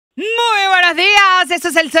días, esto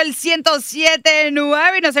es el Sol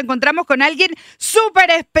 107.9 y nos encontramos con alguien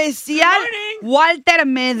súper especial, Walter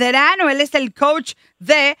Medrano. Él es el coach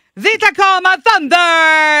de The Takoma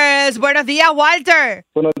Thunders. Buenos días, Walter.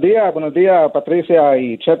 Buenos días, Patricia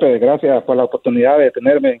y Chepe. Gracias por la oportunidad de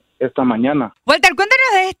tenerme esta mañana. Walter,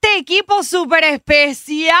 cuéntanos de este equipo súper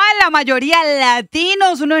especial, la mayoría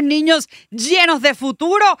latinos, unos niños llenos de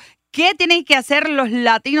futuro. ¿Qué tienen que hacer los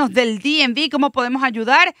latinos del DMV? ¿Cómo podemos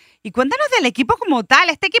ayudar? Y cuéntanos del equipo como tal,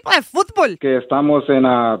 este equipo de fútbol. Que estamos en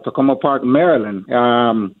Takoma Park, Maryland.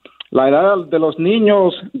 La edad de los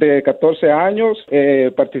niños de 14 años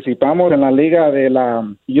participamos en la liga de la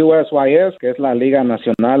USYS, que es la Liga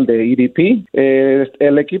Nacional de EDP.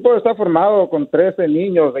 El equipo está formado con 13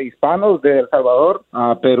 niños de hispanos de El Salvador,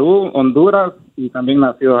 Perú, Honduras y también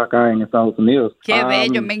nacidos acá en Estados Unidos. Qué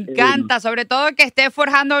bello, me encanta, sobre todo que esté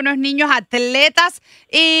forjando a unos niños atletas.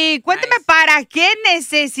 Y cuénteme, ¿para qué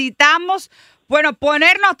necesitamos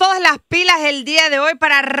ponernos todas las pilas el día de hoy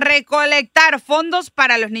para recolectar fondos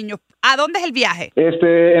para los niños? ¿A dónde es el viaje?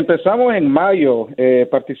 Empezamos en mayo.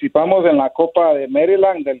 Participamos en la Copa de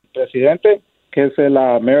Maryland del presidente, que es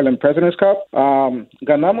la Maryland President's Cup.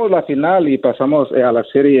 Ganamos la final y pasamos a la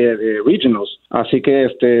serie de Regionals. Así que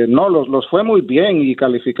los fue muy bien y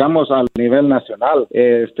calificamos al nivel nacional.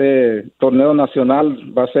 Este torneo nacional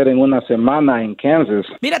va a ser en una semana en Kansas.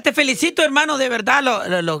 Mira, te felicito, hermano, de verdad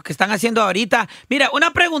lo que están haciendo ahorita. Mira, una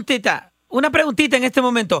preguntita en este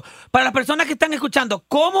momento. Para las personas que están escuchando,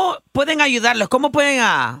 ¿cómo pueden ayudarlos? ¿Cómo pueden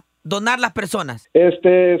donar las personas?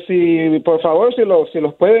 Si por favor, si los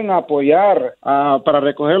pueden apoyar para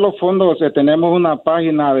recoger los fondos, tenemos una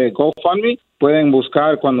página de GoFundMe. Pueden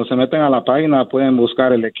buscar, cuando se meten a la página, pueden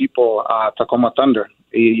buscar el equipo Takoma Thunder.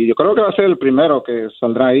 Y yo creo que va a ser el primero que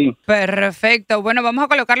saldrá ahí. Perfecto. Bueno, vamos a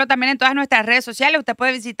colocarlo también en todas nuestras redes sociales. Usted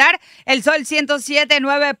puede visitar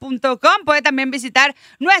elsol1079.com. Puede también visitar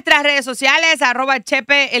nuestras redes sociales,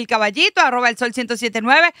 @Chepe el Caballito,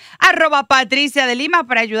 @elsol1079, @Patricia de Lima,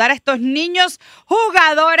 para ayudar a estos niños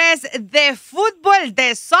jugadores de fútbol,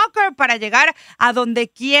 de soccer, para llegar a donde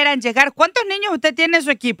quieran llegar. ¿Cuántos niños usted tiene en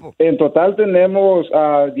su equipo? En total tenemos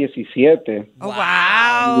 17. Oh,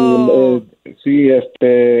 wow. Sí,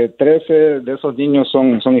 13 de esos niños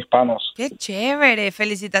son hispanos. Qué chévere.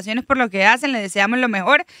 Felicitaciones por lo que hacen. Les deseamos lo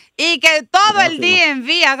mejor. Y que todo el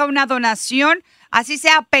DMV haga una donación, así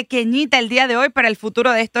sea pequeñita, el día de hoy para el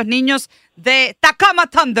futuro de estos niños de Takoma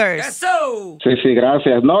Thunders. ¡Eso! Sí,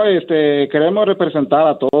 gracias. No, queremos representar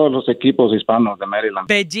a todos los equipos hispanos de Maryland.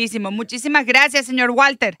 Bellísimo. Muchísimas gracias, señor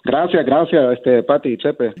Walter. Gracias, Pati y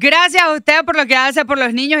Chepe. Gracias a usted por lo que hace por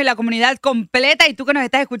los niños y la comunidad completa. Y tú que nos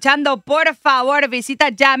estás escuchando, por favor, visita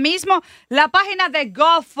ya mismo la página de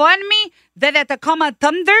GoFundMe de The Takoma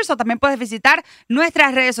Thunders, o también puedes visitar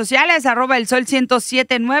nuestras redes sociales,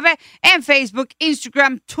 @elsol1079 en Facebook,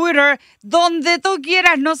 Instagram, Twitter, donde tú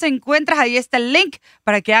quieras nos encuentras. Ahí está el link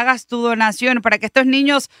para que hagas tu donación, para que estos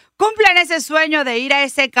niños cumplan ese sueño de ir a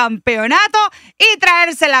ese campeonato y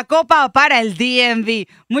traerse la copa para el DMV.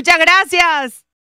 Muchas gracias.